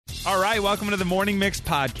All right, welcome to the Morning Mix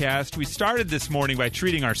podcast. We started this morning by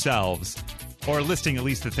treating ourselves, or listing at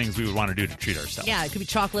least the things we would want to do to treat ourselves. Yeah, it could be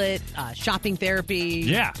chocolate, shopping therapy.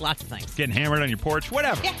 Yeah. Lots of things. Getting hammered on your porch,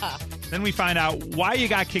 whatever. Yeah. Then we find out why you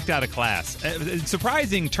got kicked out of class.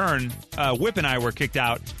 Surprising turn, Whip and I were kicked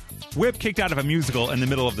out. Whip kicked out of a musical in the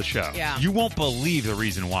middle of the show. Yeah. You won't believe the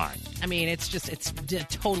reason why. I mean, it's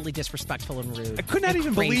totally disrespectful and rude. I could not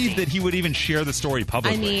even believe that he would even share the story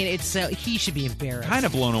publicly. I mean, he should be embarrassed. Kind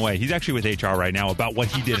of blown away. He's actually with HR right now about what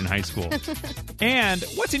he did in high school. And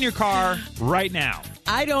what's in your car right now?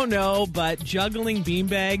 I don't know, but juggling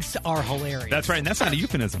beanbags are hilarious. That's right, and that's not a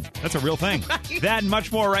euphemism. That's a real thing. Right. That and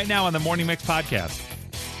much more right now on the Morning Mix podcast.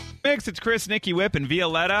 Mix, it's Chris, Nikki, Whip, and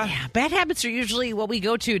Violetta. Yeah, bad habits are usually what we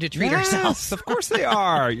go to treat ourselves. Of course they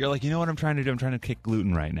are. You're like, you know what I'm trying to do? I'm trying to kick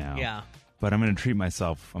gluten right now. Yeah. But I'm going to treat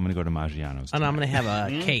myself. I'm going to go to Maggiano's. And I'm going to have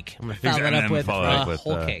a cake. I'm going to follow it up with a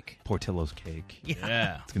whole cake. Portillo's cake.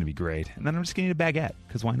 Yeah. It's going to be great. And then I'm just going to eat a baguette,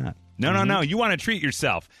 because why not? No. You want to treat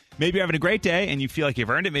yourself. Maybe you're having a great day and you feel like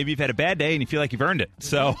you've earned it. Maybe you've had a bad day and you feel like you've earned it.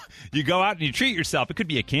 So you go out and you treat yourself. It could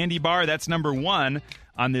be a candy bar. That's number one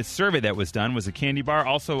on this survey that was done, was a candy bar.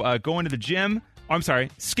 Also, going to the gym. Oh, I'm sorry,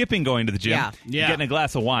 skipping going to the gym. Yeah. Getting a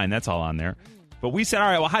glass of wine. That's all on there. But we said, all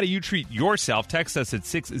right, well, how do you treat yourself? Text us at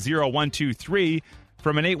 60123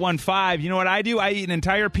 from an 815. You know what I do? I eat an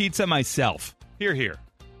entire pizza myself. Here.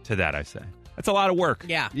 To that, I say. That's a lot of work.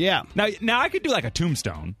 Yeah. Now I could do like a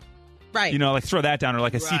Tombstone. Right. You know, like throw that down, or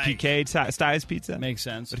like a CPK size pizza. Makes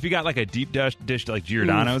sense. But if you got like a deep dish like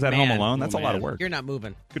Giordano's at home alone, that's a lot of work. You're not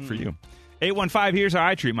moving. Good for you. 815, here's how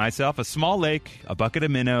I treat myself. A small lake, a bucket of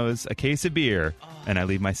minnows, a case of beer, and I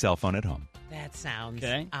leave my cell phone at home. That sounds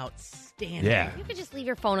Okay. outstanding. Yeah. You could just leave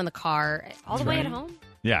your phone in the car all the way at home.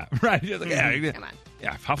 Yeah, right. Just like, yeah, Come on.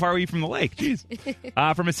 yeah, how far are you from the lake? Jeez.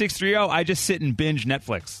 From a 630, I just sit and binge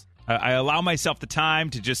Netflix. I allow myself the time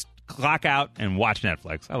to just clock out and watch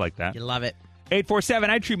Netflix. I like that. You love it. 847,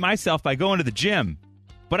 I treat myself by going to the gym.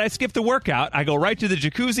 But I skip the workout. I go right to the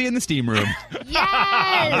jacuzzi in the steam room. Yes!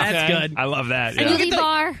 That's good. I love that. And Yeah. you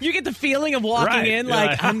bar. You get the feeling of walking Right. in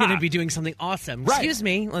like, I'm going to be doing something awesome. Right. Excuse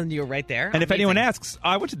me. When you're right there. And if Amazing. anyone asks,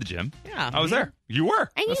 I went to the gym. Yeah. I was there. You were.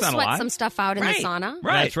 And you That's not a sweat lie. some stuff out in Right. the sauna.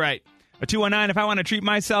 Right. That's right. A 219, if I want to treat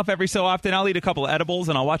myself every so often, I'll eat a couple of edibles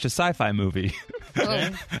and I'll watch a sci-fi movie. Oh.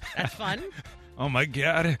 That's fun. Oh, my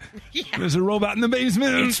God. There's a robot in the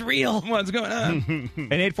basement. It's real. What's going on?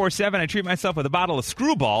 And 847, I treat myself with a bottle of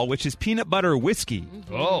Screwball, which is peanut butter whiskey.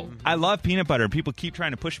 Oh. I love peanut butter. People keep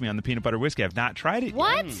trying to push me on the peanut butter whiskey. I've not tried it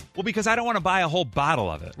What? yet. Well, because I don't want to buy a whole bottle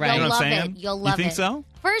of it. Right. You know You'll what I'm love saying? it. You'll love You think it. so?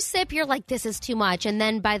 First sip, you're like, this is too much. And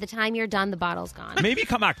then by the time you're done, the bottle's gone. Maybe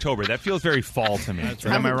come October. That feels very fall to me.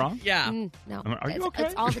 Am I wrong? Yeah. No. Are you it's, okay?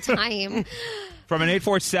 It's all the time. From an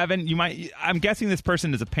 847, I'm guessing this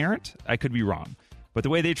person is a parent. I could be wrong. But the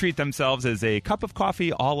way they treat themselves is a cup of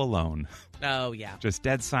coffee all alone. Oh, yeah. Just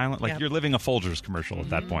dead silent. Like Yep. you're living a Folgers commercial at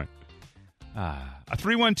that point. A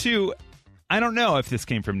 312, I don't know if this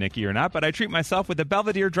came from Nikki or not, but I treat myself with a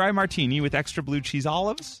Belvedere dry martini with extra blue cheese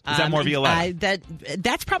olives. Is that more Violetta?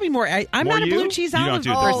 That's probably more. I'm More not a you? blue cheese You don't olive do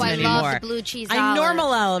person this Oh, I anymore. love anymore. the blue cheese I olive. normal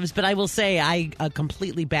olives, but I will say I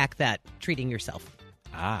completely back that treating yourself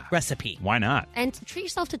recipe. Why not? And treat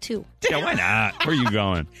yourself to 2. Yeah, why not? Where are you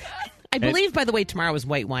going? I believe, by the way, tomorrow is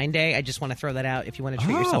White Wine Day. I just want to throw that out if you want to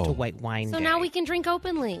treat yourself to White Wine So Day. now we can drink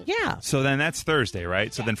openly. Yeah. So then that's Thursday,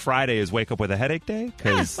 right? So then Friday is wake up with a headache day?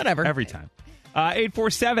 'Cause whatever. Every time.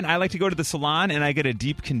 847, I like to go to the salon and I get a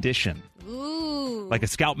deep condition. Ooh. Like a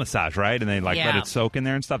scalp massage, right? And they let Yeah. it soak in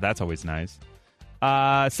there and stuff. That's always nice.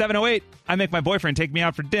 708, I make my boyfriend take me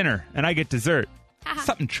out for dinner and I get dessert.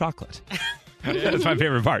 Something chocolate. That's my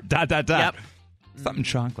favorite part. ... Yep. Something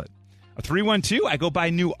chocolate. A 312, I go buy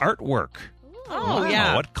new artwork. Oh, Wow,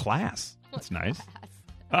 yeah. What class. That's nice.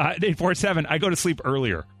 847, I go to sleep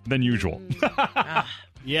earlier than usual.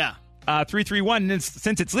 Yeah. 331,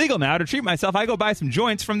 since it's legal now to treat myself, I go buy some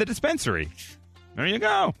joints from the dispensary. There you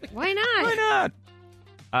go. Why not? Why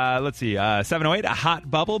not? Let's see. 708, a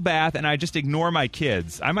hot bubble bath, and I just ignore my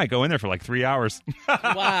kids. I might go in there for like 3 hours.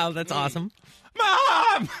 Wow, that's awesome.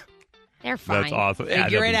 Mom! They're fine. That's awesome. Figure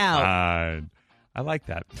they'll it be out. fine. I like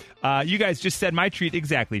that. You guys just said my treat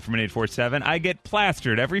exactly from an 847. I get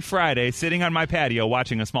plastered every Friday sitting on my patio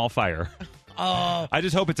watching a small fire. Oh. I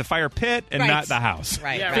just hope it's a fire pit and Right. not the house.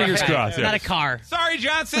 Right. Yeah, right, Fingers right. crossed. Yeah. Not a car. Sorry,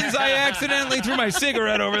 Johnsons. I accidentally threw my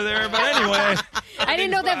cigarette over there. But anyway. I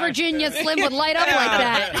didn't know that Virginia Slim would light up like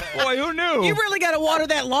that. Boy, who knew? You really got to water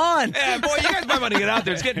that lawn. Yeah, boy, you guys might want to get out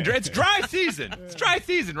there. It's dry season. It's dry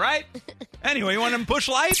season, right? Anyway, you want them push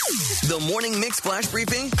lights? The Morning Mix Flash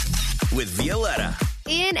Briefing with Violetta.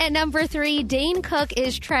 In at number 3, Dane Cook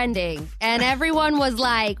is trending. And everyone was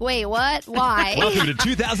like, wait, what? Why? Welcome to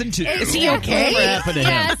 2002. Is he okay? Whatever happened to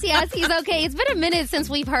him? Yes, he's okay. It's been a minute since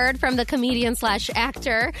we've heard from the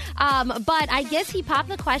comedian/actor. But I guess he popped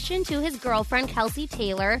the question to his girlfriend, Kelsey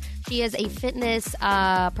Taylor. She is a fitness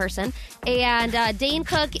person. And Dane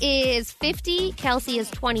Cook is 50. Kelsey is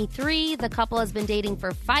 23. The couple has been dating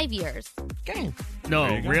for 5 years. Okay. No,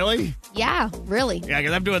 really? Yeah, really. Yeah,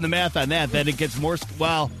 because I'm doing the math on that. Then it gets more,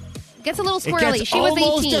 Gets a little it squirrely. gets She was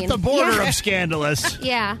almost 18. at the border Yeah. of scandalous.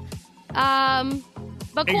 Yeah.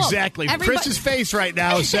 But cool. Exactly. Everybody- Chris's face right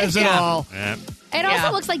now says it Yeah. all. Yeah. It Yeah.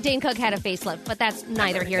 also looks like Dane Cook had a facelift, but that's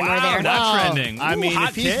neither here nor Wow, there. not Wow. trending. I Ooh, mean, hot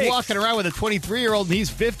if he's takes. walking around with a 23-year-old and he's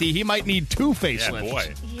 50, he might need 2 facelifts. Yeah,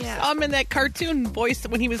 boy. Yeah. In that cartoon voice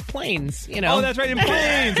when he was planes, you know. Oh, that's right, in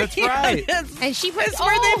planes. That's right. And she was That's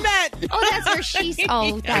where they met. Oh, that's where she's.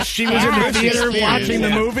 Oh, that's She was in the yeah, theater she's watching the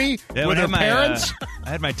Yeah. movie Yeah, with I her had my, parents. I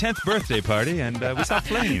had my 10th birthday party, and we saw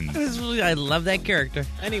planes. I love that character.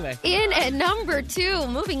 Anyway. In at number 2,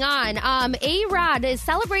 moving on. A-Rod is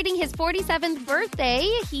celebrating his 47th birthday.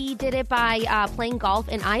 He did it by playing golf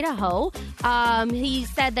in Idaho. He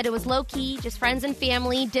said that it was low-key, just friends and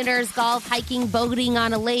family, dinners, golf, hiking, boating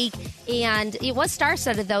on a lake. And it was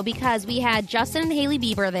star-studded, though, because we had Justin and Hailey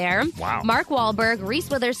Bieber there. Wow. Mark Wahlberg, Reese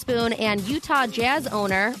Witherspoon, and Utah Jazz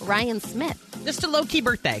owner Ryan Smith. Just a low-key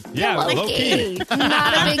birthday. Yeah, low-key.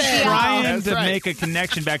 Not a big deal. Trying That's to right. make a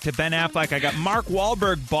connection back to Ben Affleck. I got Mark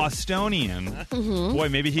Wahlberg, Bostonian. Mm-hmm. Boy,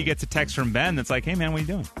 maybe he gets a text from Ben that's like, hey, man, what are you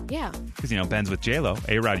doing? Yeah. Because, Ben's with J-Lo.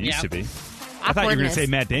 A-Rod used Yeah. to be. I thought you were going to say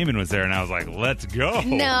Matt Damon was there, and I was like, let's go.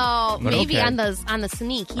 No, But maybe okay. on the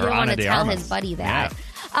sneak. He Or didn't want Ana to de tell Armas. his buddy that. Yeah.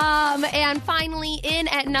 And finally, in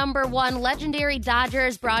at number 1, legendary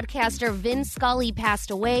Dodgers broadcaster Vin Scully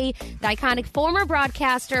passed away. The iconic former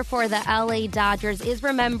broadcaster for the LA Dodgers is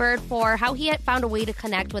remembered for how he had found a way to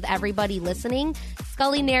connect with everybody listening.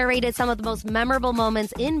 Scully narrated some of the most memorable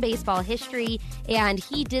moments in baseball history, and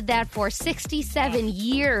he did that for 67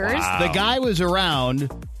 years. Wow. The guy was around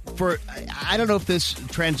for, I don't know if this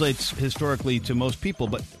translates historically to most people,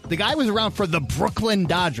 but the guy was around for the Brooklyn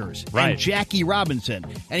Dodgers Right. and Jackie Robinson.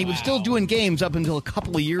 And he was still doing games up until a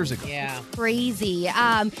couple of years ago. Yeah. Crazy.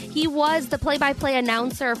 He was the play-by-play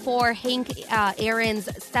announcer for Hank Aaron's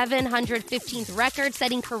 715th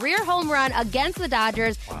record-setting career home run against the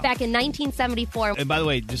Dodgers back in 1974. And by the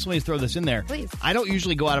way, just let me throw this in there. Please. I don't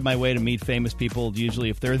usually go out of my way to meet famous people. Usually,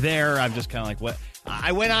 if they're there, I'm just kind of like, what?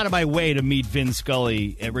 I went out of my way to meet Vin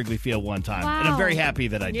Scully at Wrigley Field one time, and I'm Wow. very happy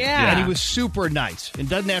that I did. Yeah. And he was super nice. And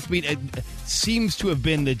doesn't have to be. It seems to have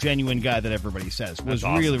been the genuine guy that everybody says. Was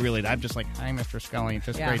awesome. really, really. I'm just like, hi, Mr. Scully. It's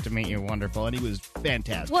just Yeah. great to meet you. Wonderful. And he was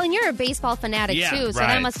fantastic. Well, and you're a baseball fanatic, Yeah, too, so right.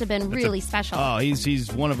 that must have been really special. Oh, he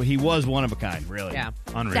was one of a kind. Really. Yeah.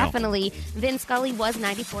 Unreal. Definitely. Vin Scully was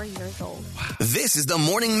 94 years old. This is the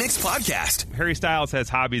Morning Mix Podcast. Harry Styles has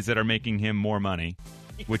hobbies that are making him more money,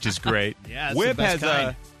 which is great. Yeah, it's Whip the best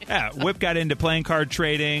has kind. Whip got into playing card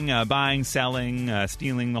trading, buying, selling,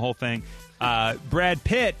 stealing, the whole thing. Brad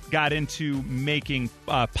Pitt got into making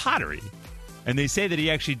pottery, and they say that he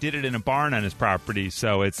actually did it in a barn on his property.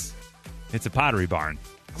 So it's a pottery barn.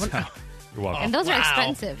 So, you're welcome. And those are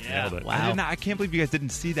expensive. Nailed it. Wow. I can't believe you guys didn't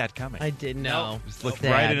see that coming. I didn't know. Just looked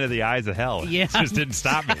Sad. right into the eyes of hell. Yeah. It just didn't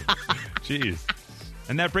stop me. Jeez.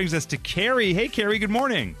 And that brings us to Carrie. Hey, Carrie, good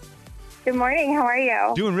morning. Good morning. How are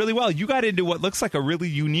you? Doing really well. You got into what looks like a really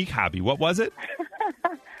unique hobby. What was it?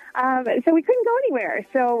 So we couldn't go anywhere.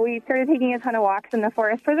 So we started taking a ton of walks in the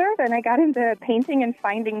forest preserve, and I got into painting and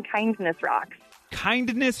finding kindness rocks.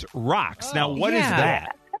 Kindness Rocks. Now, what is yeah.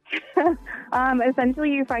 that?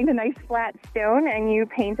 Essentially, you find a nice flat stone and you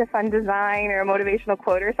paint a fun design or a motivational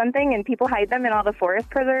quote or something, and people hide them in all the forest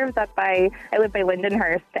preserves I live by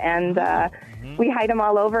Lindenhurst, and we hide them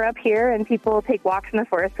all over up here, and people take walks in the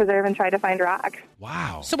forest preserve and try to find rocks.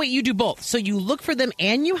 Wow. So wait, you do both. So you look for them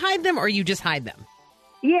and you hide them, or you just hide them?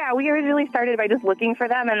 Yeah, we originally started by just looking for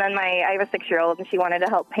them, and then I have a 6-year-old, and she wanted to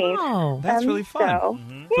help paint. Oh. That's really fun. So,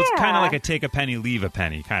 So it's kind yeah. of like a take a penny, leave a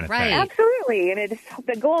penny kind of Right. thing. Absolutely, and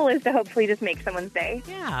the goal is to hopefully just make someone's day.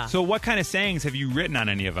 Yeah. So what kind of sayings have you written on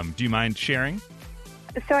any of them? Do you mind sharing?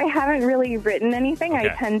 So I haven't really written anything. Okay.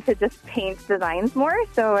 I tend to just paint designs more.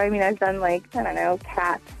 So, I mean, I've done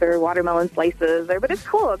cats or watermelon slices, but it's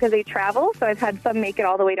cool because they travel. So I've had some make it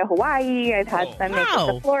all the way to Hawaii. I've had some make it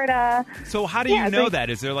Wow. to Florida. So how do Yeah, you know so- that?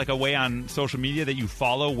 Is there like a way on social media that you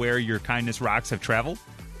follow where your Kindness Rocks have traveled?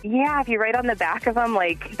 Yeah, if you write on the back of them,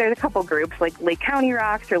 there's a couple groups, like Lake County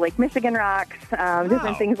Rocks or Lake Michigan Rocks,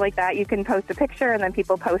 different things like that. You can post a picture, and then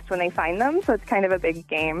people post when they find them. So it's kind of a big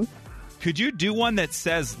game. Could you do one that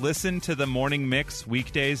says, listen to the morning mix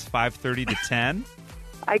weekdays 5:30 to 10?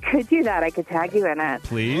 I could do that. I could tag you in it.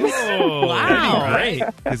 Please. Oh, Wow. Great.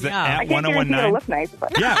 Is it Yeah. at I can't guarantee 1019? it'll look nice,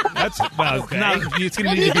 but Yeah, that's it's going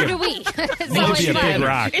to need to Neither be do we. So need to it's be a big fine.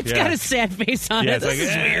 rock. It's yeah. got a sad face on Yeah, it. it's This like,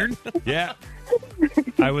 is weird. Yeah.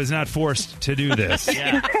 I was not forced to do this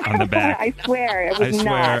on the back. I swear it I was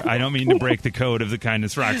swear, not. I don't mean to break the code of the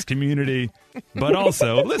Kindness Rocks community, but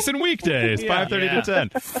also listen weekdays, 5:30 to 10.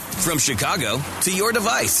 From Chicago to your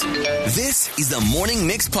device, this is the Morning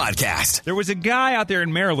Mix Podcast. There was a guy out there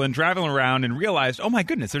in Maryland driving around and realized, oh my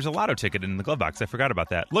goodness, there's a lotto ticket in the glove box. I forgot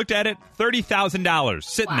about that. Looked at it, $30,000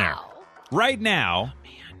 sitting there. Wow. Right now,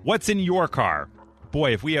 what's in your car?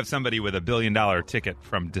 Boy, if we have somebody with $1 billion ticket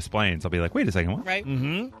from Des Plaines, I'll be like, wait a second, what? Right?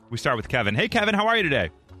 Mm-hmm. We start with Kevin. Hey, Kevin, how are you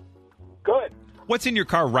today? Good. What's in your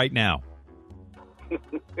car right now? Oh,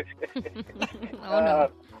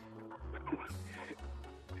 no.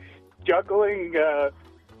 Juggling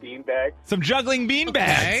beanbag. Some juggling beanbags.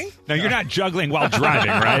 Okay. Now, you're not juggling while driving,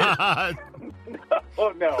 right?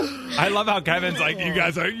 Oh no. I love how Kevin's like, you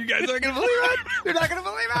guys aren't going to believe it. You're not going to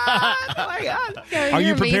believe it. Oh, my God. Yeah, Are you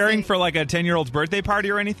you're preparing amazing. for like a 10-year-old's birthday party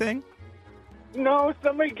or anything? No,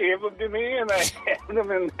 somebody gave them to me, and I had them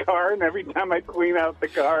in the car. And every time I clean out the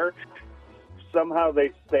car, somehow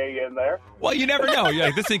they stay in there. Well, you never know. You're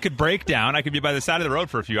like, this thing could break down. I could be by the side of the road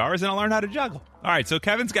for a few hours, and I'll learn how to juggle. All right, so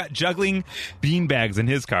Kevin's got juggling beanbags in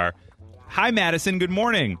his car. Hi, Madison. Good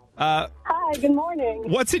morning. Hi, good morning.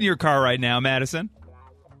 What's in your car right now, Madison?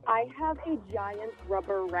 I have a giant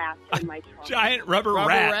rubber rat in my trunk. Giant rubber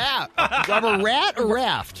rat. Rubber rat or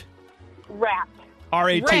raft? Rat.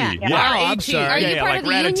 R-A-T. Rat. Yeah. Wow, I'm R-A-T. sorry. Are you yeah, part like of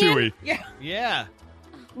the Ratatouille. union? Yeah. Yeah.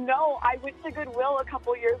 No, I went to Goodwill a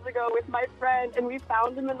couple years ago with my friend, and we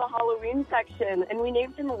found him in the Halloween section, and we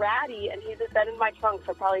named him Ratty, and he's been in my trunk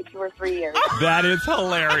for probably 2 or 3 years. That is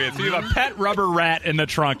hilarious. You have a pet rubber rat in the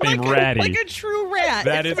trunk named Ratty. Like a true rat.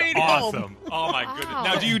 That It's is made home. awesome. Oh, my goodness. Wow.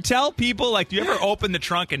 Now, do you tell people, like, do you ever open the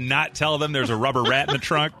trunk and not tell them there's a rubber rat in the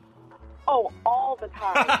trunk? Oh, all the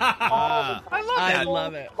time. All the time. I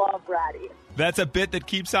love it. Love Ratty. That's a bit that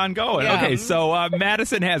keeps on going. Yeah. Okay, so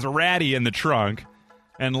Madison has Ratty in the trunk.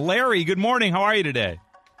 And Larry, good morning. How are you today?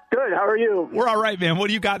 Good. How are you? We're all right, man. What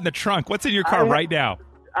do you got in the trunk? What's in your car right now?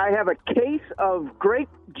 I have a case of grape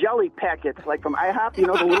jelly packets, like from IHOP. You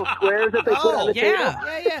know the little squares that they put on the table.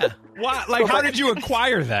 Yeah. What? Like, how did you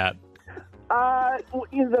acquire that?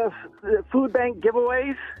 The food bank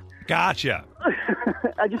giveaways. Gotcha.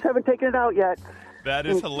 I just haven't taken it out yet. That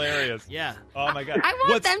is hilarious. Yeah. Oh, my God. I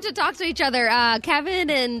want them to talk to each other, Kevin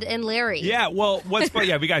and Larry. Yeah, well, what's funny?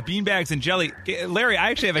 Yeah, we got beanbags and jelly. Larry,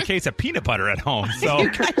 I actually have a case of peanut butter at home, so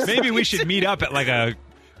maybe we should meet up at like a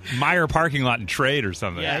Meijer parking lot and trade or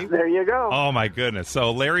something. Yeah. There you go. Oh, my goodness.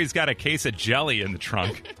 So Larry's got a case of jelly in the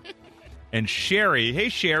trunk. And Sherry, hey,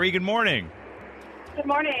 Sherry, good morning. Good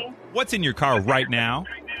morning. What's in your car right now?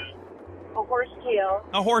 A horsetail.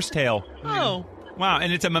 A horsetail. Oh. Wow,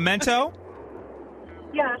 and it's a memento?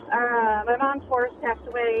 Yes, my mom's horse passed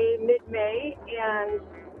away mid-May, and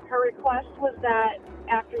her request was that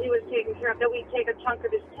after he was taken care of, that we take a chunk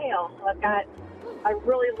of his tail. So I've got a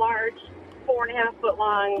really large, 4.5 foot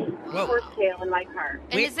long horse tail in my car.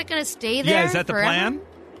 And is it going to stay there? Yeah, is that the forever? plan?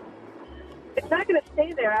 It's not going to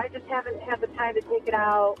stay there. I just haven't had the time to take it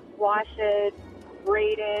out, wash it,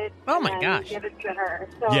 braid it, Oh, my and gosh. give it to her.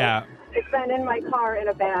 So Yeah. it's been in my car in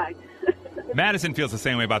a bag. Madison feels the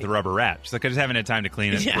same way about the rubber rat. She's like, I just haven't had time to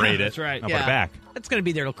clean it, Yeah, braid it. that's right. I'll put it back. It's going to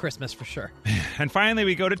be there till Christmas for sure. And finally,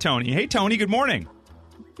 we go to Tony. Hey, Tony, good morning.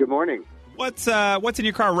 Good morning. What's in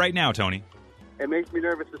your car right now, Tony? It makes me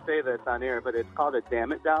nervous to say this on air, but it's called a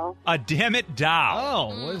Damn It doll. A Damn It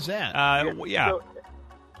doll. Oh, what is that? Yeah. So,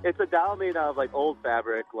 it's a doll made out of like old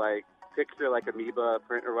fabric, like picture like amoeba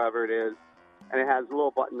print or whatever it is, and it has little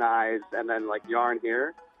button eyes and then like yarn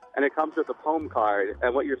here, and it comes with a poem card.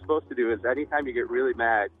 And what you're supposed to do is anytime you get really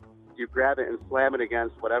mad, you grab it and slam it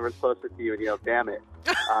against whatever's closest to you and yell "damn it"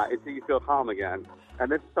 until you feel calm again.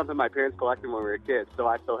 And this is something my parents collected when we were kids, so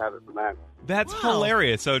I still have it from them. That's Wow.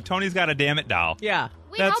 hilarious. So Tony's got a Damn It doll. Yeah.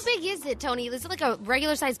 Wait, That's- how big is it, Tony? Is it like a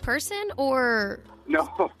regular sized person or?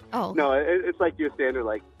 No, Oh. no, it's like your standard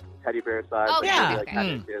like teddy bear size. Oh, like, yeah. like 10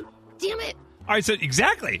 inches. Damn it! All right, so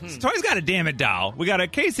exactly. So Tony's got a Damn It doll. We got a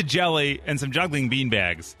case of jelly and some juggling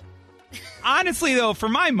beanbags. Honestly, though, for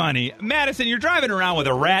my money, Madison, you're driving around with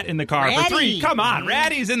a rat in the car for Ratty. 3. Come on,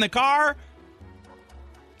 Ratty's in the car.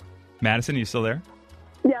 Madison, you still there?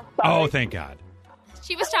 Yes. Oh, thank God.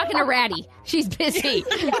 She was talking to Ratty. She's busy.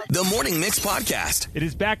 The Morning Mix Podcast. It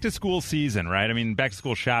is back to school season, right? I mean, back to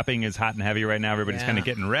school shopping is hot and heavy right now. Everybody's Yeah. kind of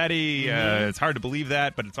getting ready. It's hard to believe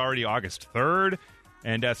that, but it's already August 3rd,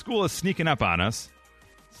 and school is sneaking up on us.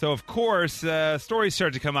 So, of course, stories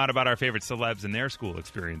start to come out about our favorite celebs and their school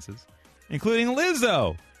experiences, including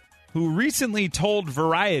Lizzo, who recently told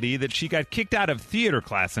Variety that she got kicked out of theater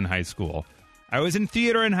class in high school. I was in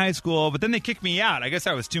theater in high school, but then they kicked me out. I guess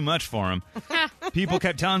I was too much for them. People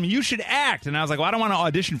kept telling me, you should act. And I was like, well, I don't want to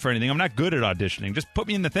audition for anything. I'm not good at auditioning. Just put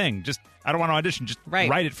me in the thing. I don't want to audition. Just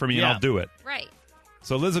write it for me and I'll do it. Right.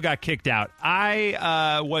 So Lizzo got kicked out.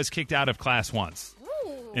 I was kicked out of class once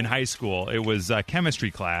in high school. It was chemistry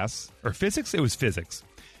class. Or physics? It was physics.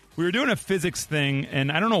 We were doing a physics thing, and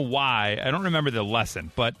I don't know why. I don't remember the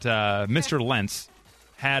lesson. But Mr. Lentz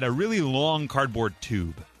had a really long cardboard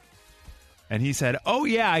tube. And he said, oh,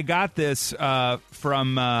 yeah, I got this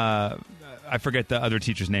from, I forget the other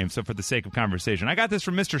teacher's name, so for the sake of conversation, I got this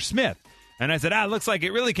from Mr. Smith. And I said, it looks like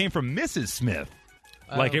it really came from Mrs. Smith.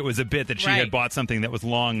 Like it was a bit that she had bought something that was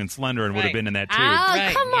long and slender and would have been in that tube.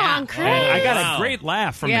 Oh, come on, Chris. And I got a great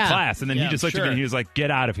laugh from the class. And then he just looked at me and he was like,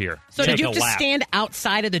 get out of here. So did you have to stand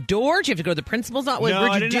outside of the door? Did you have to go to the principal's office?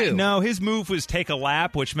 What'd you do? No, his move was take a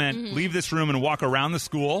lap, which meant leave this room and walk around the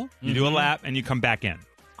school. You do a lap and you come back in.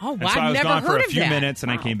 Oh, wow. And so I was never gone heard for a of few that. minutes,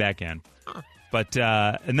 and I came back in. But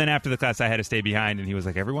and then after the class, I had to stay behind, and he was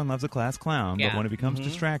like, everyone loves a class clown, but when it becomes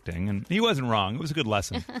distracting. And he wasn't wrong. It was a good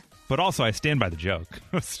lesson. But also, I stand by the joke.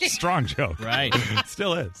 It was a strong joke. Right. It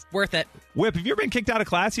still is. Worth it. Whip, have you ever been kicked out of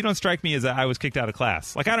class? You don't strike me as I was kicked out of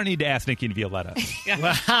class. Like, I don't need to ask Nikki and Violetta. We're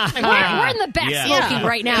in the back smoking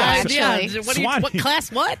right now, actually. What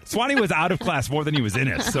class what? Swanee was out of class more than he was in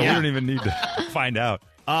it, so we don't even need to find out.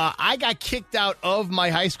 I got kicked out of my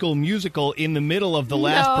high school musical in the middle of the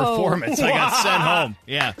last performance. I got sent home.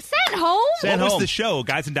 Yeah. Sent home? Sent What was home. the show?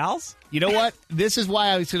 Guys and Dolls? You know what? This is why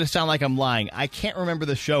I was going to sound like I'm lying. I can't remember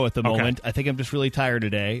the show at the moment. I think I'm just really tired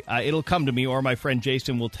today. It'll come to me, or my friend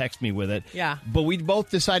Jason will text me with it. Yeah. But we both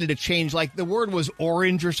decided to change, like, the word was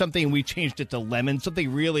orange or something, and we changed it to lemon, something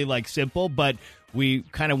really, like, simple, but we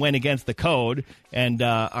kind of went against the code, and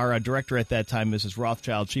our director at that time, Mrs.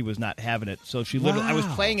 Rothschild, she was not having it. So she literally, I was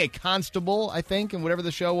playing a constable, I think, in whatever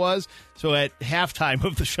the show was. So at halftime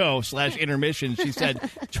of the show / intermission, she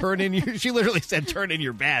said, she literally said, turn in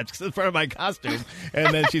your badge, because it's part of my costume.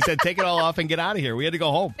 And then she said, take it all off and get out of here. We had to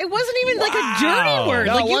go home. It wasn't even like a dirty word.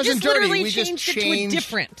 No, like it you wasn't just dirty. literally We just changed it to a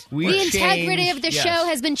different. The integrity of the show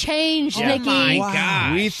has been changed, Nikki. My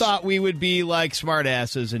gosh. We thought we would be like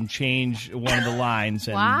smartasses and change one of the lines.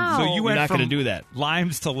 And Wow. So you we're went not from going to do that.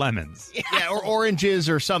 limes to lemons. Yeah, or oranges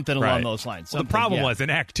or something along those lines. Well, the problem was in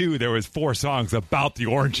Act 2 there was 4 songs about the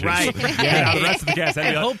oranges. Right. Yeah, the rest of the cast had to I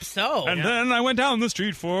be like, hope so. And then I went down the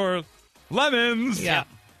street for lemons. Yeah.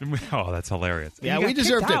 Oh, that's hilarious. Yeah, And you we got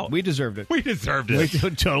deserved kicked it. out. We deserved it. We deserved We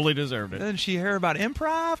it. totally deserved it. Then she heard about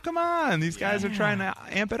improv. Come on, these guys are trying to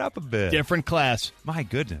amp it up a bit. Different class. My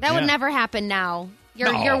goodness. That would never happen now.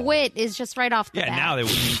 Your wit is just right off the bat. now they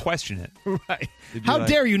wouldn't even question it. Right. They'd be How like,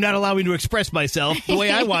 dare you not allow me to express myself the way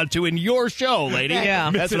I want to in your show, lady? Yeah.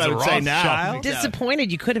 That's what I would say now. Rothschild? Disappointed.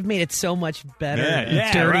 You could have made it so much better,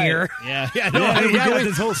 Yeah, dirtier. right. Yeah, we got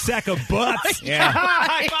this whole sack of butts. Yeah.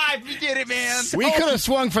 High five, you did it, man. We could have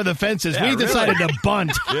swung for the fences. Yeah, We decided to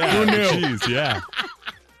bunt. Who knew? Jeez, yeah.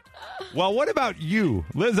 Well, what about you?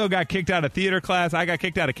 Lizzo got kicked out of theater class. I got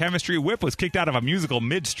kicked out of chemistry. Whip was kicked out of a musical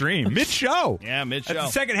midstream, mid-show. Yeah, mid-show. At the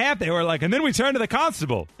second half, they were like, and then we turned to the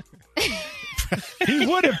constable. He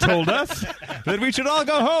would have told us that we should all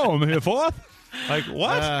go home. Fourth? Like,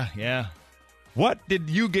 what? Yeah. What did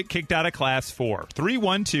you get kicked out of class for?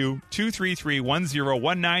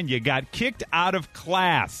 312-233-1019. You got kicked out of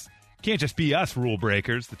class. Can't just be us rule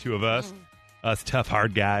breakers, the two of us. Us tough,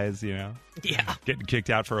 hard guys, you know. Yeah. Getting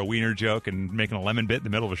kicked out for a wiener joke and making a lemon bit in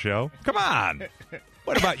the middle of a show. Come on.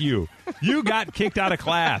 What about you? You got kicked out of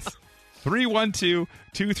class.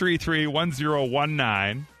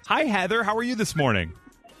 312-233-1019. Hi, Heather. How are you this morning?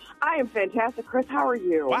 I am fantastic. Chris, how are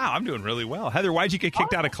you? Wow, I'm doing really well. Heather, why'd you get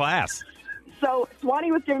kicked out of class? So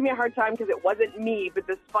Swanee was giving me a hard time because it wasn't me, but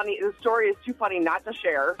the story is too funny not to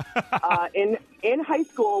share. In high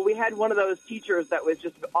school, we had one of those teachers that was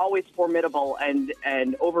just always formidable and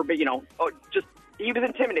over, he was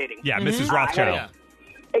intimidating. Yeah, Mrs. Rothschild.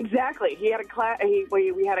 Exactly. He had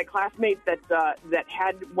we had a classmate that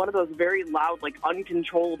had one of those very loud, like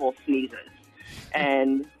uncontrollable sneezes,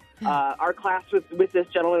 and our class was with this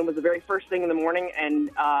gentleman was the very first thing in the morning,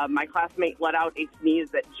 and my classmate let out a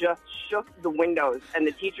sneeze that just shook the windows, and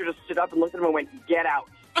the teacher just stood up and looked at him and went, "Get out."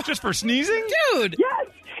 Just for sneezing? Dude! Yes!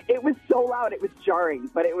 It was so loud, it was jarring,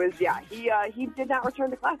 but it was, he did not return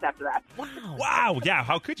to class after that. Wow. Yeah,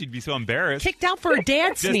 how could you be so embarrassed? Kicked out for a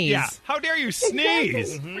dad sneeze. Yeah. How dare you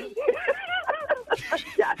sneeze?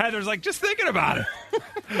 Yes. Heather's like, just thinking about it.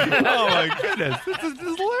 Oh, my goodness. This is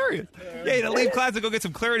hilarious. Yeah, you to leave class and go get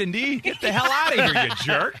some Claritin D. Get the hell out of here, you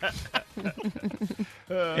jerk.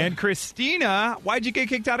 And Christina, why'd you get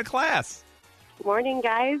kicked out of class? Morning,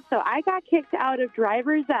 guys. So I got kicked out of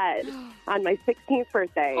driver's ed on my 16th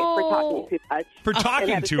birthday for talking too much. For talking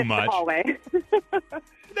And had to too sit in the much? hallway.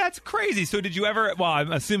 That's crazy. So did you ever, well,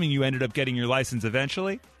 I'm assuming you ended up getting your license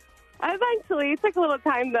eventually? Eventually, it took a little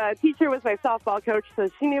time. The teacher was my softball coach, so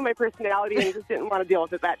she knew my personality and just didn't want to deal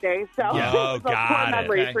with it that day. So Yeah. it was a got poor it.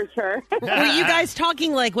 memory Okay. for sure. Were you guys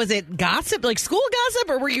talking like, was it gossip, like school gossip,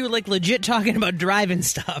 or were you like legit talking about driving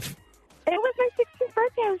stuff? It was my 16th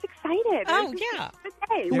birthday. I was excited. Oh, It was yeah. a good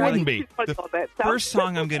day. Who wouldn't be? A little bit, so. First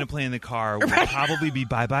song I'm going to play in the car will probably be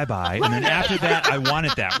Bye Bye Bye. And then after that, I Want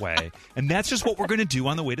It That Way. And that's just what we're going to do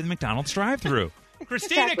on the way to the McDonald's drive-thru.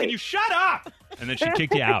 Christina, Exactly. can you shut up? And then she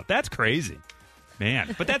kicked you out. That's crazy.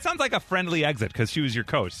 Man. But that sounds like a friendly exit because she was your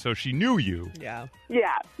coach, so she knew you. Yeah.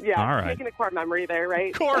 Yeah. All right. Making a core memory there,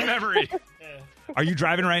 right? Core memory. Are you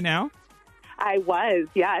driving right now? I was,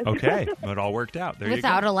 yes. Okay. Well, it all worked out. There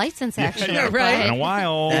Without you go. a license, actually. Yeah, right. In a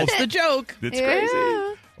while. That's the joke. It's Yeah.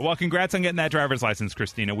 crazy. Well, congrats on getting that driver's license,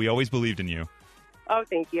 Christina. We always believed in you. Oh,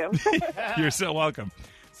 thank you. You're so welcome.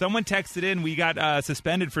 Someone texted in, we got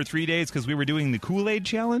suspended for 3 days because we were doing the Kool-Aid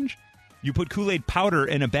challenge. You put Kool-Aid powder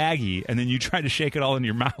in a baggie, and then you try to shake it all in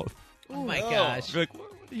your mouth. Oh, my gosh. You're like,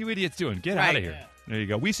 what are you idiots doing? Get out of here. There you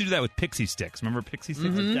go. We used to do that with Pixie Sticks. Remember Pixie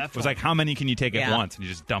Sticks? It was like, how many can you take at Yeah. once? And you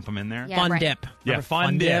just dump them in there? Yeah, Fun right. dip. Yeah, Remember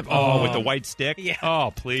fun dip. Oh, with the white stick? Yeah.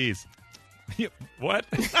 Oh, please. What?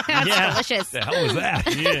 That's delicious. The hell was that?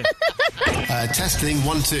 Testing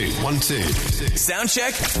 1 2 1 2. Sound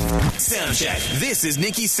check. Sound check. This is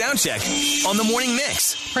Nikki's Sound Check on the Morning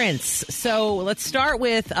Mix. Prince. So let's start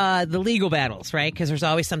with the legal battles, right? Because there's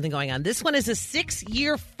always something going on. This one is a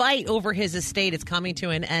 6-year fight over his estate. It's coming to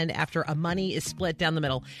an end after a money is split down the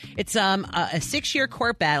middle. It's a 6-year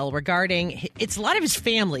court battle regarding, it's a lot of his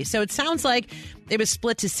family. So it sounds like it was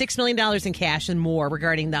split to $6 million in cash and more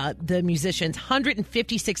regarding the musician's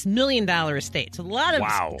 $156 million estate. So a lot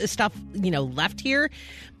of stuff, left here.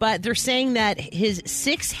 But they're saying that his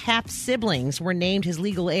 6 half-siblings were named his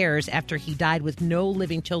legal heirs after he died with no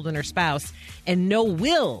living children or spouse and no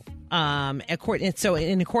will. So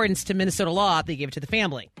in accordance to Minnesota law, they gave it to the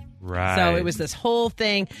family. Right. So it was this whole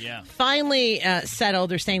thing. Yeah. Finally settled.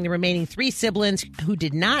 They're saying the remaining 3 siblings who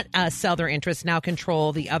did not sell their interests now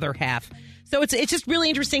control the other half. So it's just really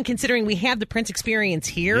interesting considering we have the Prince experience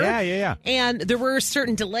here. Yeah. And there were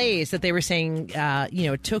certain delays that they were saying,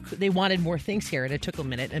 they wanted more things here, and it took a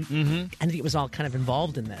minute. And I think it was all kind of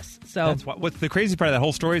involved in this. So That's what's the crazy part of that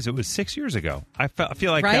whole story is it was 6 years ago. I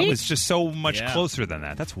feel like Right? that was just so much closer than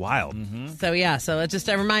that. That's wild. So it's just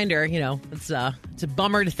a reminder, it's a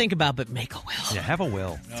bummer to think about, but make a will. Yeah, have a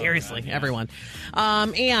will. Seriously, everyone.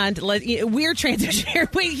 Weird transition here.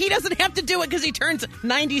 Wait, he doesn't have to do it because he turns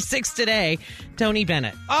 96 today. Tony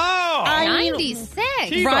Bennett. Oh! 96.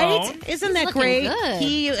 T-Bone. Right? Isn't that looking great?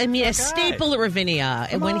 good. A staple at Ravinia.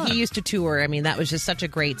 And when he used to tour, that was just such a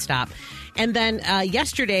great stop. And then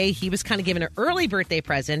yesterday, he was kind of given an early birthday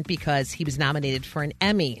present because he was nominated for an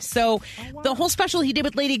Emmy. So the whole special he did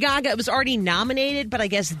with Lady Gaga, it was already nominated, but I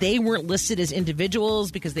guess they weren't listed as individuals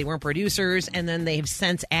because they weren't producers, and then they have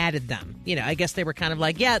since added them. I guess they were kind of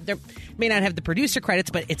like, they may not have the producer credits,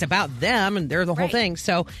 but it's about them, and they're the whole thing.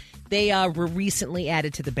 So they were recently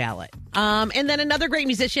added to the ballot. And then another great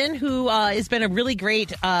musician who has been a really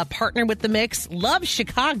great partner with the mix, loves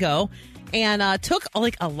Chicago, and took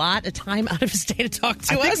a lot of time out of his day to talk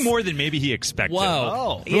to us. I think more than maybe he expected.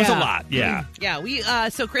 Whoa. It was a lot, yeah. Yeah, we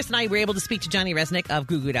so Chris and I were able to speak to Johnny Resnick of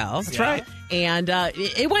Goo Goo Dolls. That's right. And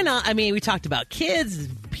it went on. We talked about kids,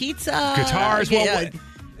 pizza, Guitars. fat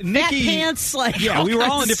Nikki, pants. we were all in kinds of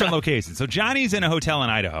different stuff. locations. So Johnny's in a hotel in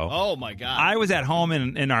Idaho. Oh, my God. I was at home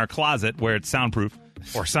in our closet where it's soundproof,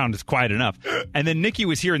 or sound is quiet enough. And then Nikki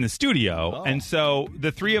was here in the studio. Oh. And so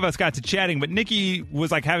the three of us got to chatting, but Nikki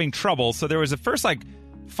was having trouble. So there was the first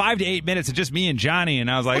 5 to 8 minutes of just me and Johnny. And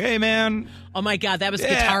I was like, hey, man. Oh, my God, that was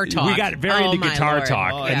guitar talk. We got very into my guitar Lord.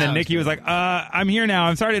 talk. Oh, and yeah. then Nikki was like, I'm here now.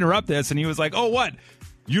 I'm sorry to interrupt this. And he was like, oh, what?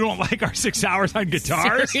 You don't like our 6 hours on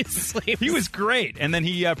guitars? Seriously. He was great. And then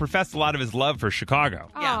he professed a lot of his love for Chicago.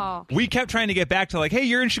 Oh. We kept trying to get back to hey,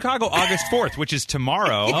 you're in Chicago August 4th, which is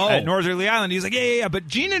tomorrow at Northerly Island. He's like, yeah. But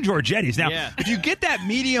Gina Giorgetti's. Now, if you get that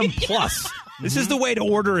medium plus, this is the way to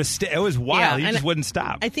order a steak. It was wild. He just wouldn't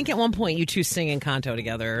stop. I think at one point you two sing Encanto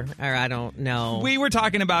together, or I don't know. We were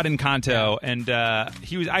talking about Encanto, and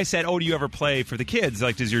I said, oh, do you ever play for the kids?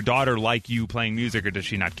 Does your daughter like you playing music, or does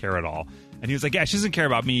she not care at all? And he was like, yeah, she doesn't care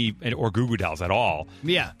about me or Goo Goo Dolls at all.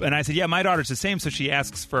 Yeah. And I said, yeah, my daughter's the same, so she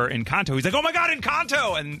asks for Encanto. He's like, oh, my God,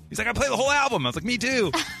 Encanto. And he's like, I play the whole album. I was like, me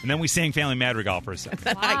too. And then we sang Family Madrigal for a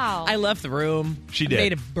second. Wow. I left the room. She I did.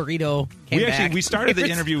 made a burrito. Came back. We started the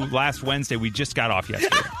interview last Wednesday. We just got off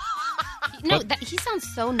yesterday. No, he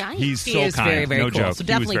sounds so nice. He's He so is kind. very, very no cool. joke. So He was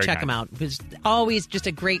definitely very check kind. him out. He's always just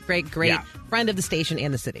a great, great, great Yeah. friend of the station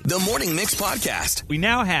and the city. The Morning Mix Podcast. We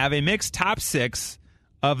now have a mixed top 6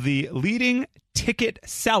 of the leading ticket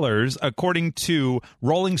sellers according to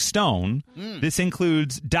Rolling Stone. This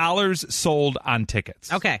includes dollars sold on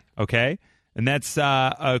tickets. Okay. And that's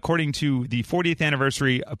according to the 40th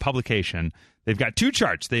anniversary publication. They've got 2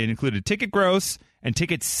 charts. They included ticket gross and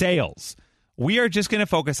ticket sales. We are just going to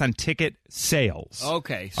focus on ticket sales.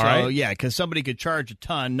 Okay, so All right? yeah, because somebody could charge a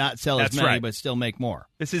ton, not sell That's as many, right. but still make more.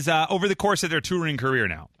 This is over the course of their touring career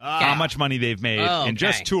now. How much money they've made in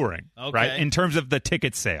just touring, right? In terms of the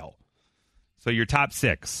ticket sale. So your top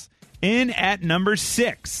 6. In at number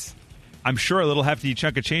 6, I'm sure a little hefty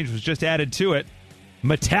chunk of change was just added to it.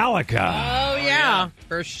 Metallica. Oh, yeah,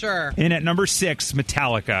 for sure. In at number 6,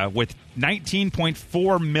 Metallica with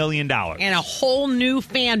 $19.4 million. And a whole new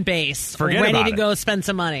fan base Forget ready about to it. go spend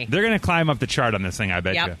some money. They're going to climb up the chart on this thing, I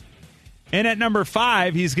bet Yep. you. And at number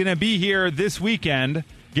 5, he's going to be here this weekend.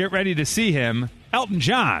 Get ready to see him, Elton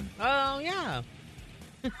John. Oh, yeah.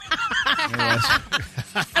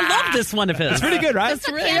 I love this one of his. It's pretty good, right? It's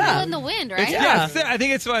a candle in the wind, right? Yeah, I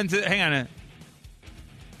think it's fun to hang on.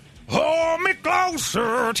 Hold me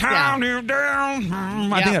closer, turn you down.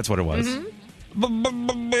 I think that's what it was.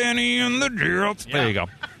 Benny and the Jets. There you go.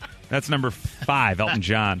 That's number 5, Elton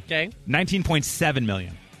John. Okay. 19.7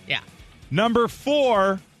 million. Yeah. Number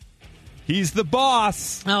 4, he's the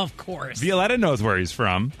boss. Oh, of course. Violetta knows where he's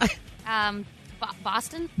from.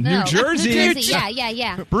 Boston? New No. Jersey. New Jersey.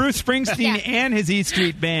 Yeah. Bruce Springsteen Yeah. and his E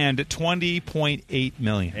Street Band, $20.8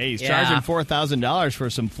 million. Hey, he's Yeah. charging $4,000 for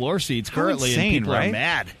some floor seats currently, insane, and people right? are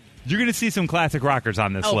mad. You're going to see some classic rockers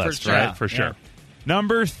on this Oh, for list, sure. right? For sure. Yeah.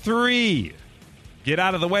 Number 3, get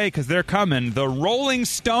out of the way because they're coming. The Rolling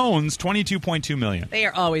Stones, $22.2 million. They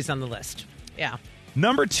are always on the list. Yeah.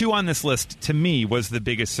 Number 2 on this list, to me, was the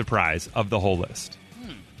biggest surprise of the whole list.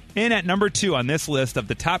 In at number 2 on this list of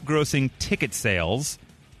the top grossing ticket sales,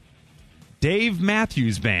 Dave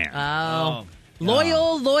Matthews Band.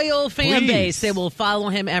 Loyal fan Please. base. They will follow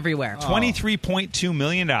him everywhere. $23.2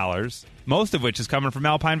 million, most of which is coming from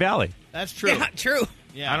Alpine Valley. That's true. Yeah, true.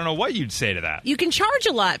 Yeah. I don't know what you'd say to that. You can charge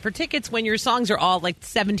a lot for tickets when your songs are all like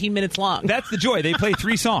 17 minutes long. That's the joy. They play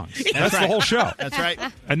 3 songs. That's the whole show. That's right.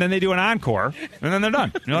 And then they do an encore, and then they're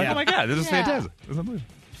done. You're like, Yeah. oh my God, this is fantastic. This is unbelievable.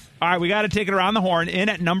 All right, we got to take it around the horn. In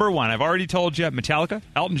at number 1, I've already told you, Metallica,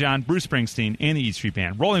 Elton John, Bruce Springsteen, and the E Street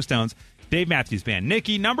Band. Rolling Stones, Dave Matthews Band.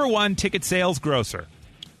 Nikki, number 1 ticket sales grosser.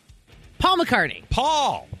 Paul McCartney.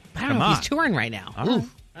 Paul. I don't Come know on. if he's touring right now. All right.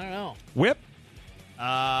 I don't know. Whip.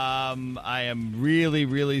 I am really,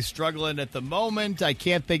 really struggling at the moment. I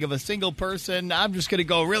can't think of a single person. I'm just going to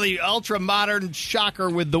go really ultra modern shocker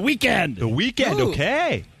with The Weeknd. The Weeknd, Ooh.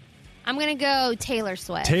 okay. I'm going to go Taylor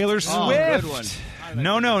Swift. Taylor Oh, Swift. good one.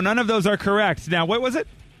 No, none of those are correct. Now, what was it?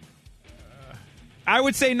 I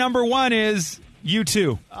would say number 1 is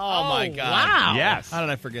U2. Oh, my God. Wow. Yes. How did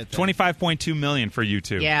I forget that? $25.2 million for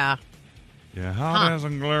U2. Yeah. Yeah, how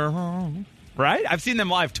doesn't glare home. Right? I've seen them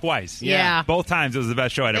live twice. Yeah. Both times it was the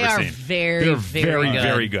best show I'd They ever are seen. very, They're very good.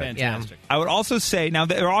 very good. Fantastic. I would also say, now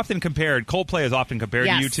they're often compared, Coldplay is often compared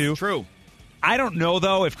Yes. to U2. True. I don't know,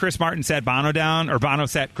 though, if Chris Martin sat Bono down, or Bono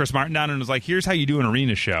sat Chris Martin down and was like, here's how you do an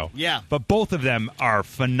arena show. Yeah. But both of them are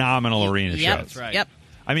phenomenal arena Yep. shows. That's right. Yep.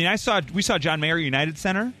 I mean, we saw John Mayer United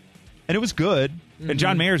Center, and it was good, and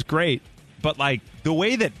John Mayer's great, but, like, the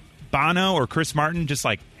way that Bono or Chris Martin just,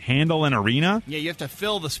 like, handle an arena, Yeah, you have to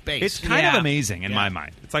fill the space. it's kind of Yeah. amazing in my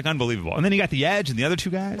mind. It's, like, unbelievable. And then you got The Edge and the other 2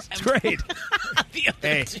 guys. It's great.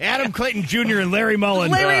 Hey, Adam Clayton Jr. and Larry Mullen.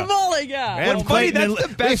 Larry Mullen, yeah. Adam What's funny, Clayton that's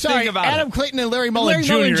the best thing about it. Adam Clayton and Larry Mullen Larry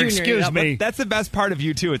Jr. Mullen Jr., Excuse yeah, me. That's the best part of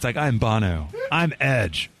you, too. It's like, I'm Bono. I'm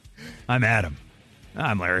Edge. I'm Adam.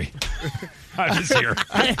 I'm Larry. I'm just here.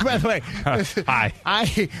 By the way, Hi.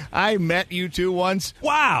 I met you two once.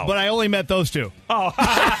 Wow. But I only met those two. Oh.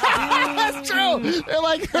 That's true. They're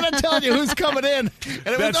like, they're not telling you who's coming in. And it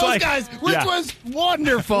was That's those like- guys, which yeah. was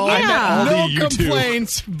wonderful. I met No only you two.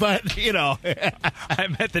 complaints, but, you know. I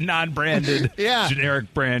met the non-branded, Yeah.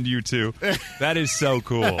 generic brand U2. That is so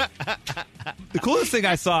cool. The coolest thing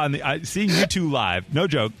I saw seeing U2 live, no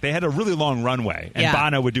joke, they had a really long runway, and Yeah.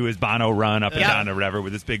 Bono would do his Bono run up and Yeah. down or whatever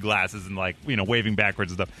with his big glasses and waving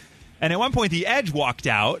backwards and stuff. And at one point, the Edge walked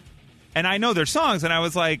out, and I know their songs, and I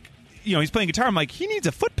was like, he's playing guitar. I'm like, he needs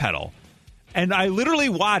a foot pedal. And I literally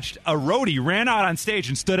watched a roadie ran out on stage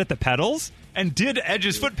and stood at the pedals and did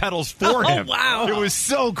Edge's foot pedals for him. Wow. It was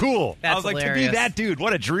so cool. That's I was like, hilarious. to be that dude,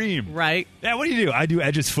 what a dream. Right. Yeah, what do? I do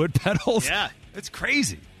Edge's foot pedals. Yeah. It's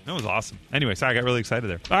crazy. That was awesome. Anyway, sorry, I got really excited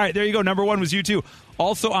there. All right, there you go. Number 1 was U2.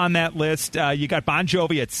 Also on that list, you got Bon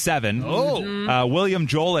Jovi at 7. Oh. William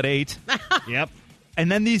Joel at 8. Yep.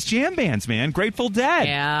 And then these jam bands, man. Grateful Dead.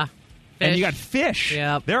 Yeah. And you got Fish.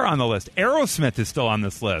 Yep. They're on the list. Aerosmith is still on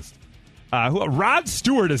this list. Rod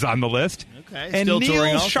Stewart is on the list. Okay, And still touring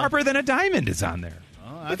Neil also. Sharper Than a Diamond is on there.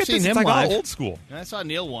 I've Look at seen this. him It's like live. all old school. I saw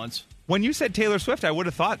Neil once. When you said Taylor Swift, I would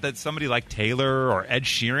have thought that somebody like Taylor or Ed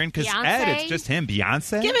Sheeran, because Beyonce? Ed, it's just him.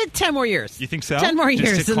 Beyonce? Give it 10 more years. You think so? 10 more Just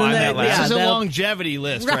years. to and climb then that ladder? This is a that'll- longevity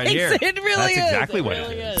list right here. It really That's is. exactly what it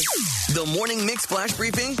really is. The Morning Mix Flash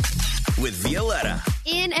Briefing with Violetta.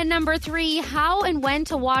 In at number 3, how and when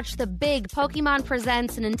to watch the big Pokemon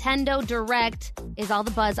Presents Nintendo Direct is all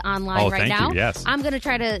the buzz online right thank now. you, yes. I'm going to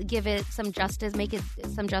try to give it some justice, make it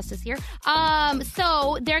some justice here.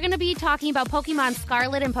 So they're going to be talking about Pokemon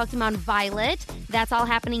Scarlet and Pokemon Violet. That's all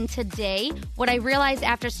happening today. What I realized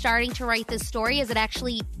after starting to write this story is it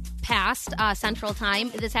actually past Central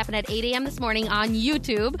Time. This happened at 8 a.m. this morning on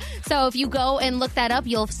YouTube. So if you go and look that up,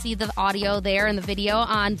 you'll see the audio there and the video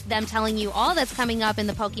on them telling you all that's coming up in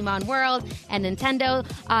the Pokemon world and Nintendo.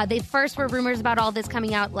 They first were rumors about all this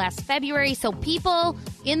coming out last February. So people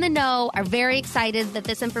in the know are very excited that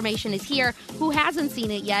this information is here. Who hasn't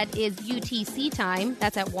seen it yet is UTC time.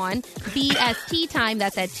 That's at 1. BST time.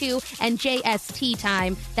 That's at 2. And JST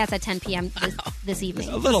time. That's at 10 p.m. this evening.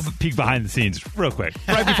 A little peek behind the scenes, real quick.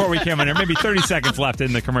 Right before we came on there, maybe 30 seconds left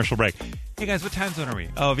in the commercial break. Hey, guys, what time zone are we?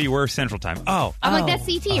 Oh, V, we're Central Time. Oh. I'm like, that's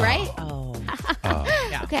CT, right? Oh.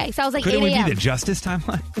 Okay, so I was like, Couldn't 8 we a.m. be the Justice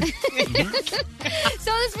timeline?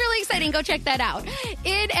 So it's really exciting. Go check that out.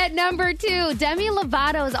 In at number 2, Demi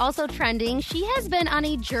Lovato is also trending. She has been on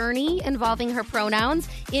a journey involving her pronouns.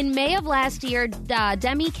 In May of last year,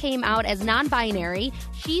 Demi came out as non-binary.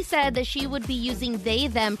 She said that she would be using they,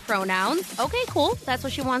 them pronouns. Okay, cool. That's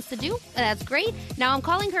what she wants to do. That's great. Now I'm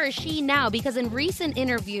calling her a she now because in recent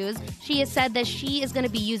interviews, she has said that she is going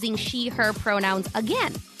to be using she, her pronouns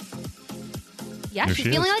again. Yeah, There she's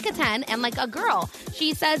she feeling is. like a 10 and like a girl.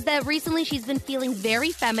 She says that recently she's been feeling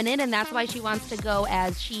very feminine, and that's why she wants to go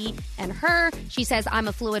as she and her. She says, I'm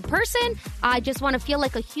a fluid person. I just want to feel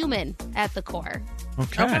like a human at the core.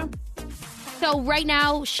 Okay. So right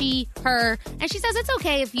now, she, her, and she says it's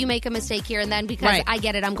okay if you make a mistake here and then because Right. I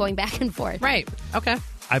get it. I'm going back and forth. Right. Okay.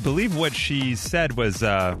 I believe what she said was,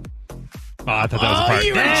 I thought that was a Oh, part.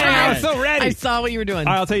 you were Dang, trying. I was so ready. I saw what you were doing.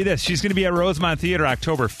 I'll tell you this. She's going to be at Rosemont Theater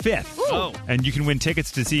October 5th. Oh. And you can win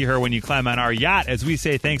tickets to see her when you climb on our yacht. As we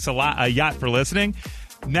say, thanks a lot, yacht, for listening.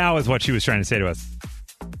 Now is what she was trying to say to us.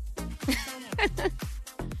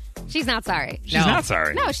 She's not sorry. She's not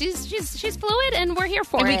sorry. No, she's fluid, and we're here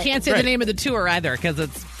for and it. we can't say Right. the name of the tour either because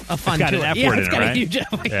it's a fun It's got tour. an F yeah, word it's in it, got right? a huge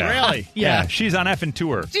F. Yeah. Really? Yeah. She's on F and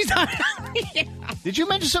tour. She's on. Did you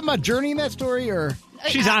mention something about Journey in that story, or?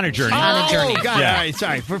 She's on her journey. On a journey. Oh, God, Yeah. all right,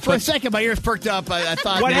 sorry. For a second, my ears perked up. I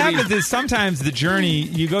thought What maybe... happens is sometimes the journey,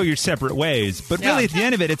 you go your separate ways. But really, at the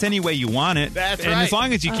end of it, it's any way you want it. That's and right. as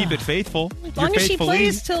long as you keep it faithful, As long as she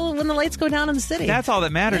plays till when the lights go down in the city. that's all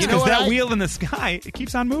that matters. You know Because what that I- wheel in the sky, it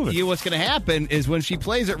keeps on moving. You know what's going to happen is when she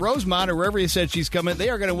plays at Rosemont or wherever you said she's coming, they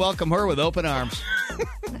are going to welcome her with open arms.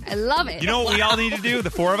 I love it. You know what we all need to do, the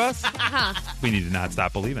four of us? We need to not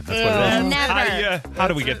stop believing. That's what it is. Never. How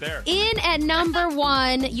do we get there? In at number 1,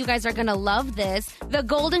 you guys are going to love this. The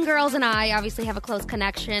Golden Girls and I obviously have a close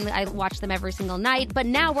connection. I watch them every single night. But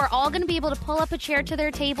now we're all going to be able to pull up a chair to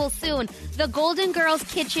their table soon. The Golden Girls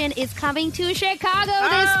Kitchen is coming to Chicago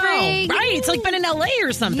this spring. Right. It's like been in LA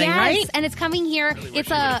or something, Yes, right? and it's coming here. Wish It's you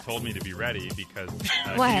would a. have told me to be ready because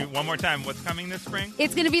What? can you- one more time. What's coming this spring?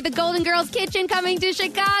 It's going to be the Golden Girls Kitchen coming to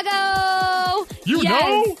Chicago. You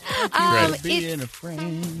yes. know? It's, Being a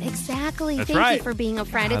friend. Exactly. That's Thank right. you for being a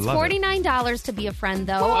friend. I It's love it. $49 to be a friend,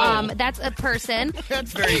 though. That's a person.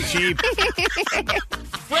 That's very cheap.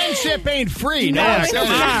 Friendship ain't free. No, No, it's come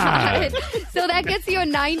not. So that gets you a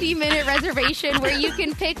 90-minute reservation where you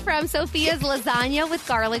can pick from Sophia's lasagna with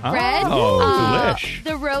garlic bread. Oh, delish.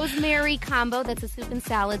 The rosemary combo, that's a soup and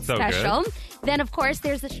salad So special. Then, of course,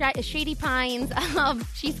 there's the Shady Pines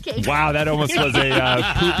cheesecake. Wow, that almost was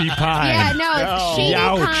a poopy pie. Yeah, no, it's Shady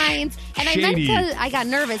Ouch. Pines. And Shady. I got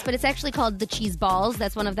nervous, but it's actually called the cheese balls.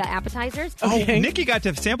 That's one of the appetizers. Oh, Nikki got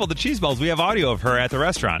to sample the cheese balls. We have audio of her at the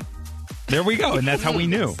restaurant. There we go, and that's how we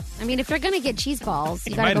knew. I mean, if you're going to get cheese balls,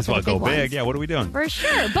 you got to Might go as for well the go big big. ones. Yeah, what are we doing? For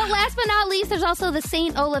sure. But last but not least, there's also the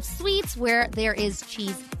St. Olaf Sweets where there is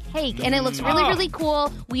cheesecake. cake. And it looks really, really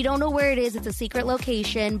cool. We don't know where it is. It's a secret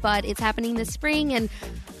location, but it's happening this spring, and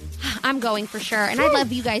I'm going for sure. And I'd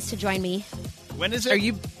love you guys to join me. When is it? Are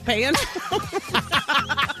you paying?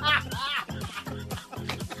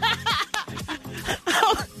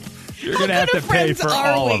 You're going to have to pay friends for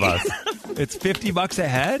are all we? of us. It's $50 a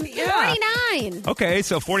head? Yeah. 49. Okay,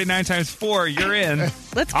 so 49 times 4, you're in.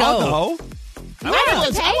 Let's go. I'll go.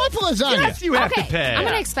 I want the lasagna. Yes, you have Okay, to pay. I'm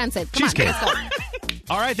going to expense it. Come Cheesecake. on, let's go.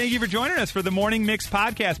 All right, thank you for joining us for the Morning Mix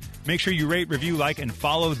podcast. Make sure you rate, review, like, and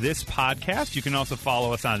follow this podcast. You can also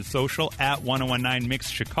follow us on social at 1019 Mix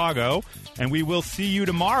Chicago. And we will see you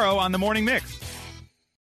tomorrow on the Morning Mix.